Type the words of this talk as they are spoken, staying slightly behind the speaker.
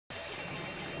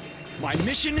My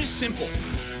mission is simple,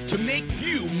 to make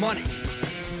you money.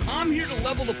 I'm here to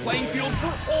level the playing field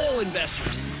for all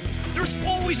investors. There's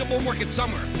always a bull market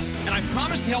somewhere, and I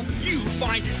promise to help you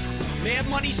find it. Mad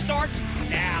Money starts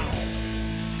now.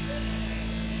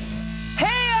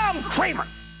 Hey, I'm Cramer.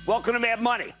 Welcome to Mad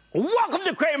Money. Welcome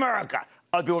to Cramerica.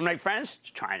 Other people make friends,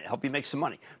 just trying to help you make some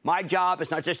money. My job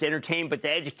is not just to entertain, but to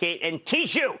educate and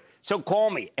teach you. So call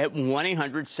me at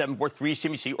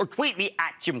 1-800-743-CNBC or tweet me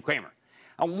at Jim Cramer.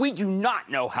 And we do not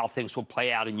know how things will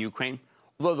play out in Ukraine,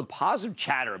 although the positive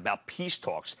chatter about peace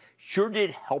talks sure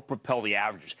did help propel the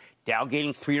averages. Dow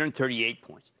gaining 338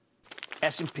 points,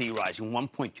 S&P rising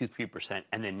 1.23%,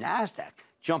 and the NASDAQ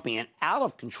jumping in out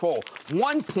of control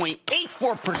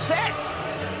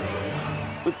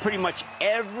 1.84%, with pretty much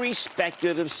every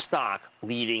speculative stock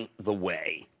leading the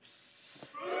way.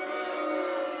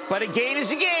 But a gain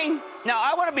is a gain. Now,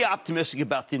 I want to be optimistic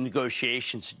about the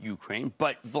negotiations in Ukraine,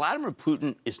 but Vladimir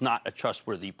Putin is not a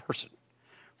trustworthy person.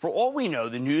 For all we know,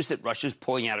 the news that Russia's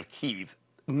pulling out of Kyiv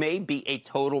may be a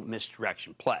total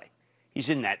misdirection play. He's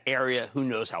in that area. Who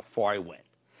knows how far he went?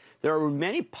 There are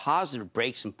many positive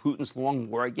breaks in Putin's long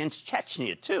war against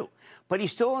Chechnya, too, but he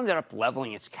still ended up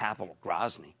leveling its capital,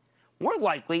 Grozny. More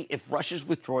likely, if Russia's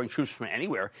withdrawing troops from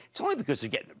anywhere, it's only because they're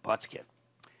getting their butts kicked.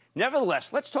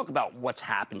 Nevertheless, let's talk about what's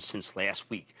happened since last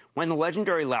week, when the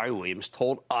legendary Larry Williams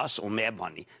told us on Mad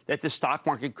Money that the stock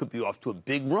market could be off to a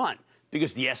big run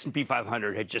because the S&P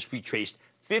 500 had just retraced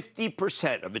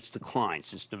 50% of its decline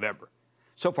since November.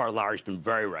 So far, Larry's been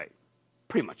very right,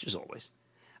 pretty much as always.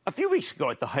 A few weeks ago,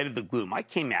 at the height of the gloom, I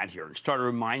came out here and started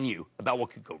reminding you about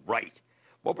what could go right.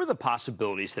 What were the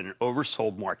possibilities that an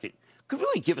oversold market could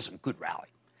really give us a good rally?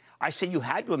 I said you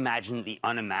had to imagine the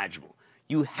unimaginable.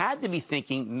 You had to be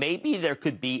thinking maybe there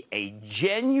could be a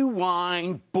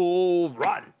genuine bull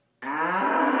run.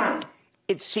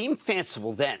 It seemed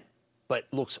fanciful then, but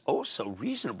looks oh so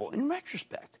reasonable in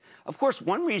retrospect. Of course,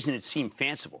 one reason it seemed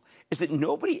fanciful is that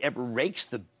nobody ever rakes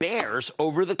the bears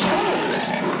over the coals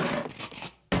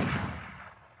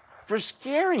for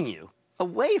scaring you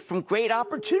away from great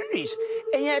opportunities.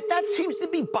 And yet that seems to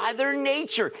be by their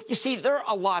nature. You see, they're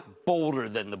a lot bolder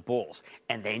than the bulls,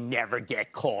 and they never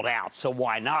get called out, so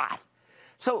why not?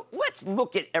 So let's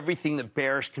look at everything the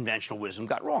bearish conventional wisdom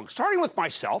got wrong, starting with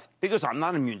myself, because I'm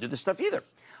not immune to this stuff either.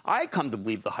 I come to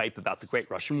believe the hype about the great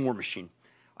Russian war machine.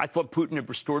 I thought Putin had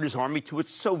restored his army to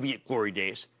its Soviet glory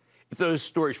days. If those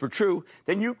stories were true,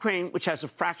 then Ukraine, which has a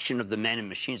fraction of the men and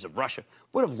machines of Russia,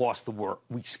 would have lost the war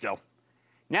weeks ago.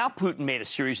 Now Putin made a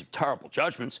series of terrible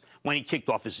judgments when he kicked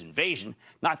off his invasion,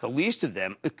 not the least of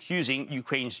them accusing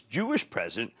Ukraine's Jewish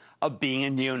president of being a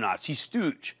neo-Nazi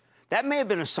stooge. That may have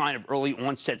been a sign of early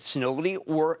onset senility,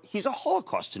 or he's a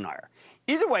Holocaust denier.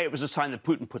 Either way, it was a sign that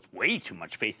Putin puts way too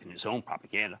much faith in his own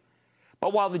propaganda.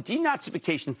 But while the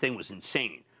denazification thing was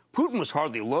insane, Putin was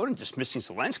hardly alone in dismissing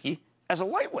Zelensky as a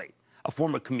lightweight, a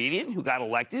former comedian who got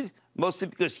elected mostly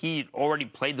because he'd already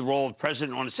played the role of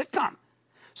president on a sitcom.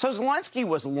 So Zelensky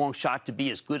was a long shot to be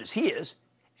as good as he is,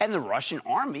 and the Russian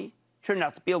army turned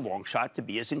out to be a long shot to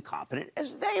be as incompetent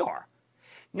as they are.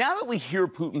 Now that we hear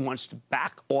Putin wants to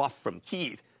back off from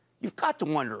Kyiv, you've got to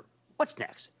wonder, what's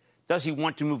next? Does he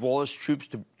want to move all his troops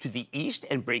to the east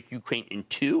and break Ukraine in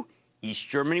two? East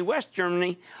Germany, West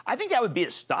Germany? I think that would be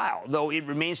his style, though it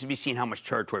remains to be seen how much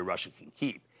territory Russia can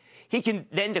keep. He can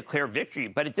then declare victory,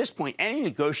 but at this point, any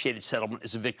negotiated settlement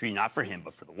is a victory not for him,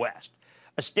 but for the West.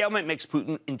 A stalemate makes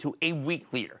Putin into a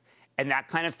weak leader, and that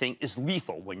kind of thing is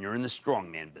lethal when you're in the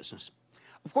strongman business.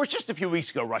 Of course, just a few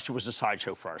weeks ago, Russia was a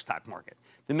sideshow for our stock market.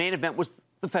 The main event was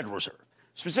the Federal Reserve,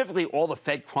 specifically all the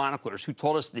Fed chroniclers who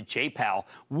told us that Jay Powell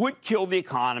would kill the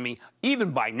economy,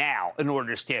 even by now, in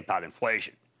order to stamp out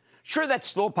inflation. Sure, that's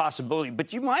still a possibility, but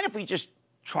do you mind if we just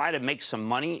try to make some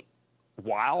money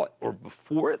while or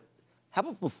before it? How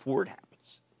about before it happens?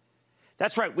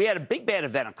 That's right. We had a big bad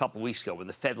event a couple weeks ago when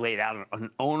the Fed laid out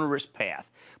an onerous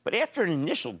path. But after an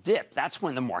initial dip, that's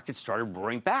when the market started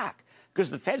roaring back because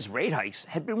the Fed's rate hikes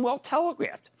had been well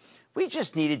telegraphed. We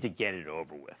just needed to get it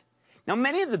over with. Now,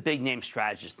 many of the big-name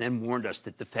strategists then warned us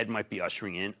that the Fed might be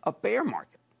ushering in a bear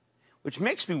market, which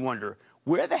makes me wonder,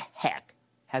 where the heck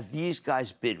have these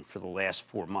guys been for the last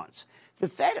 4 months? The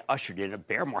Fed ushered in a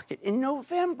bear market in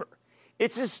November.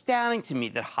 It's astounding to me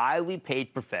that highly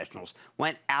paid professionals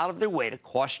went out of their way to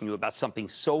caution you about something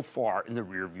so far in the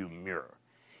rearview mirror.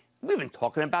 We've been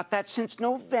talking about that since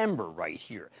November right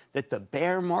here, that the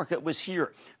bear market was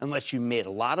here. Unless you made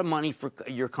a lot of money for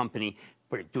your company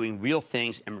but at doing real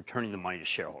things and returning the money to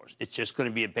shareholders. It's just going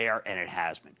to be a bear, and it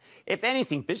has been. If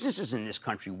anything, businesses in this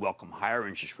country welcome higher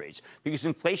interest rates because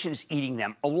inflation is eating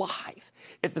them alive.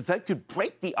 If the Fed could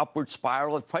break the upward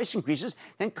spiral of price increases,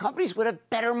 then companies would have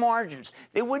better margins.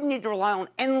 They wouldn't need to rely on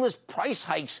endless price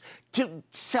hikes to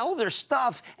sell their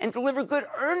stuff and deliver good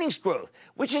earnings growth,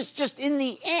 which is just, in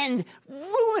the end,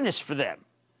 ruinous for them.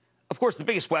 Of course, the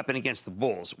biggest weapon against the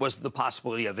bulls was the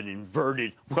possibility of an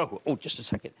inverted,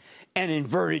 an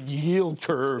inverted yield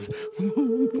curve.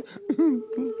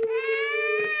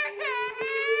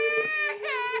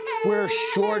 Where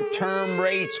short-term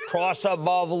rates cross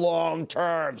above long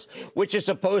terms, which is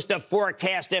supposed to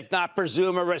forecast, if not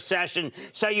presume, a recession,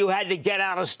 so you had to get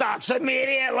out of stocks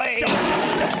immediately.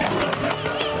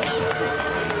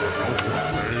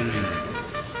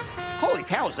 Holy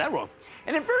cow, is that wrong?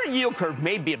 An inverted yield curve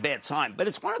may be a bad sign, but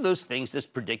it's one of those things that's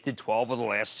predicted 12 of the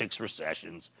last 6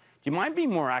 recessions. Do you mind being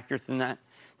more accurate than that?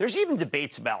 There's even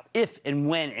debates about if and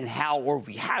when and how, or if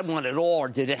we had one at all, or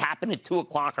did it happen at 2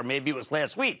 o'clock, or maybe it was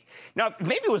last week. Now,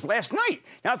 maybe it was last night.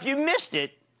 Now, if you missed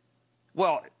it,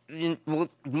 well,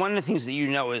 one of the things that you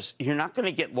know is you're not going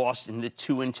to get lost in the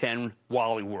 2 and 10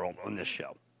 Wally world on this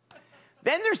show.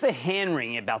 Then there's the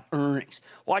hand-wringing about earnings.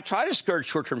 While I try to discourage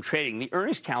short-term trading, the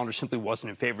earnings calendar simply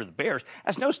wasn't in favor of the bears,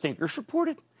 as no stinkers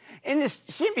reported. In this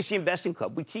CNBC Investing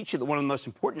Club, we teach you that one of the most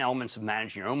important elements of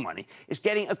managing your own money is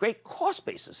getting a great cost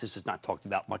basis. This is not talked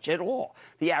about much at all.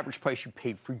 The average price you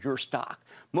paid for your stock.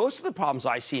 Most of the problems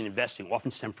I see in investing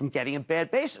often stem from getting a bad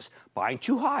basis, buying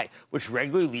too high, which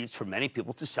regularly leads for many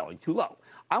people to selling too low.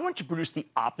 I want to produce the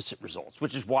opposite results,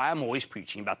 which is why I'm always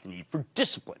preaching about the need for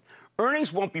discipline.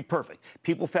 Earnings won't be perfect.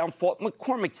 People found fault in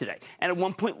McCormick today, and at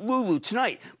one point Lulu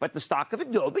tonight. But the stock of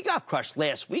Adobe got crushed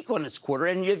last week on its quarter,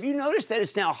 and have you noticed that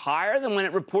it's now higher than when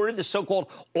it reported the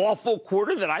so-called awful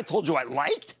quarter that I told you I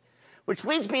liked? Which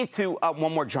leads me to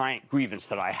one more giant grievance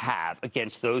that I have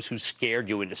against those who scared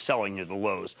you into selling near the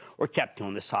lows or kept you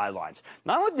on the sidelines.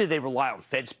 Not only did they rely on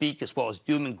Fed speak as well as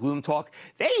doom and gloom talk,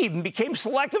 they even became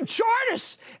selective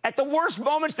chartists. At the worst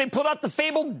moments, they put out the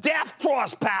fabled death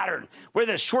cross pattern, where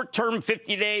the short-term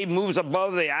 50-day moves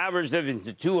above the average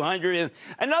into 200.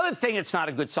 Another thing that's not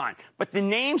a good sign, but the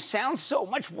name sounds so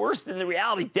much worse than the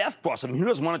reality, death cross. I mean, who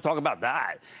doesn't want to talk about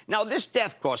that? Now, this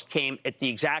death cross came at the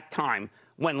exact time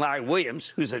when Larry Williams,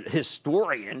 who's a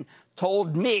historian,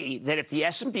 told me that if the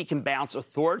S&P can bounce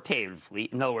authoritatively,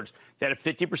 in other words, that a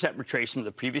 50% retracement of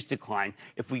the previous decline,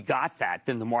 if we got that,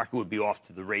 then the market would be off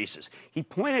to the races. He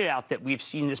pointed out that we've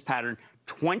seen this pattern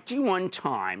 21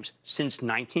 times since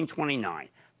 1929,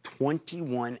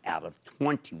 21 out of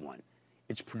 21.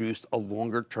 It's produced a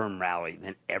longer-term rally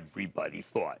than everybody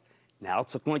thought. Now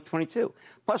it's looking like 22.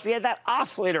 Plus, we had that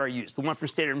oscillator I used, the one from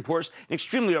Standard & Poor's, in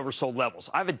extremely oversold levels.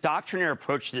 I have a doctrinaire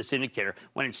approach to this indicator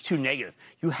when it's too negative.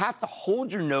 You have to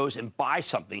hold your nose and buy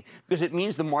something because it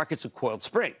means the market's a coiled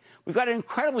spring. We've got an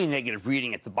incredibly negative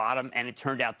reading at the bottom, and it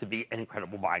turned out to be an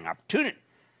incredible buying opportunity.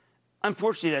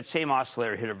 Unfortunately, that same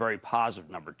oscillator hit a very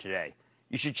positive number today.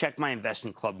 You should check my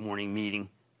Investing Club morning meeting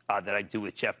that I do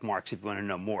with Jeff Marks if you want to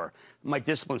know more. My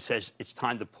discipline says it's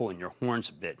time to pull in your horns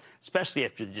a bit, especially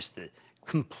after just the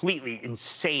completely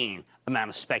insane amount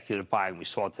of speculative buying we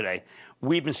saw today.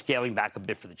 We've been scaling back a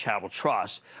bit for the Charitable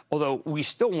Trust, although we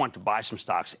still want to buy some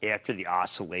stocks after the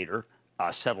oscillator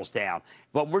settles down.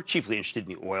 But we're chiefly interested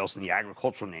in the oils and the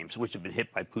agricultural names, which have been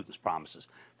hit by Putin's promises.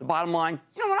 The bottom line,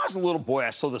 you know, when I was a little boy,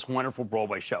 I saw this wonderful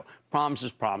Broadway show,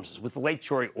 Promises, Promises, with the late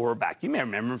Jory Orbach. You may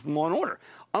remember him from Law & Order.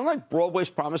 Unlike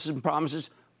Broadway's promises and promises,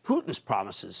 Putin's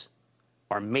promises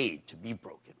are made to be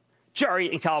broken.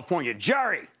 Jerry in California.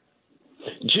 Jerry!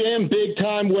 Jim, big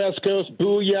time West Coast,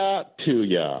 booyah to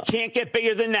ya. Can't get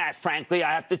bigger than that, frankly,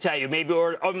 I have to tell you. Maybe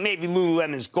or maybe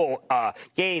Lululemon's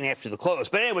gain after the close.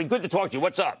 But anyway, good to talk to you.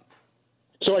 What's up?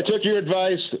 So I took your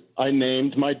advice. I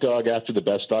named my dog after the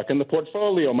best stock in the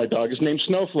portfolio. My dog is named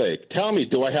Snowflake. Tell me,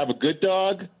 do I have a good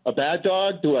dog, a bad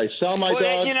dog? Do I sell my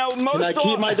dog? You know, most Can I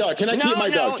keep my dog? Can I keep my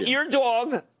dog? No,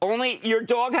 your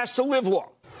dog has to live long.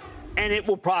 And it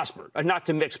will prosper. Not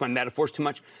to mix my metaphors too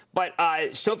much, but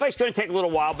Snowflake's going to take a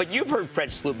little while. But you've heard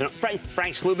Frank Slootman.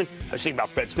 I was thinking about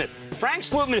Fred Smith. Frank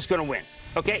Slootman is going to win.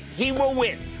 Okay, he will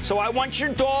win. So I want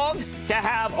your dog to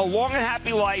have a long and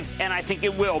happy life, and I think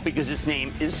it will because its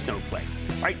name is Snowflake.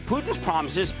 Right? Putin's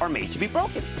promises are made to be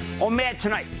broken. On Mad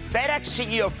Tonight, FedEx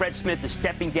CEO Fred Smith is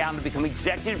stepping down to become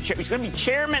executive chair. He's going to be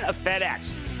chairman of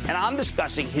FedEx. And I'm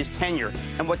discussing his tenure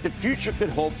and what the future could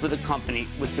hold for the company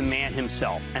with the man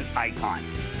himself, an icon.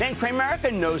 Then Cramer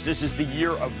knows this is the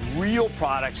year of real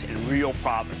products and real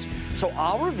profits. So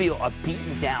I'll reveal a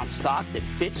beaten down stock that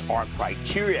fits our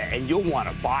criteria, and you'll want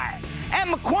to buy it. And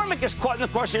McCormick is caught in the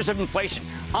crosshairs of inflation.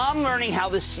 I'm learning how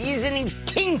the seasonings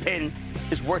kingpin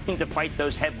is working to fight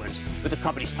those headwinds with the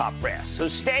company's top brass. So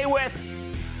stay with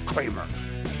Cramer.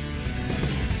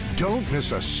 Don't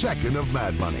miss a second of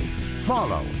Mad Money.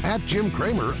 Follow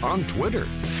 @JimCramer on Twitter.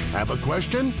 Have a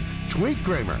question? Tweet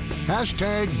Cramer.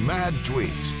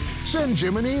 #MadTweets. Send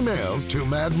Jim an email to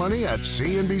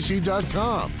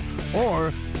madmoney@cnbc.com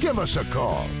or give us a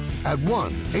call at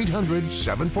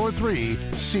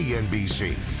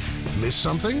 1-800-743-CNBC. Miss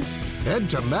something? Head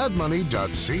to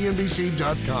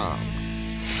madmoney.cnbc.com.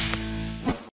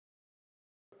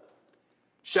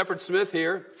 Shepard Smith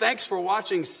here. Thanks for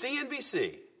watching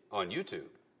CNBC on YouTube.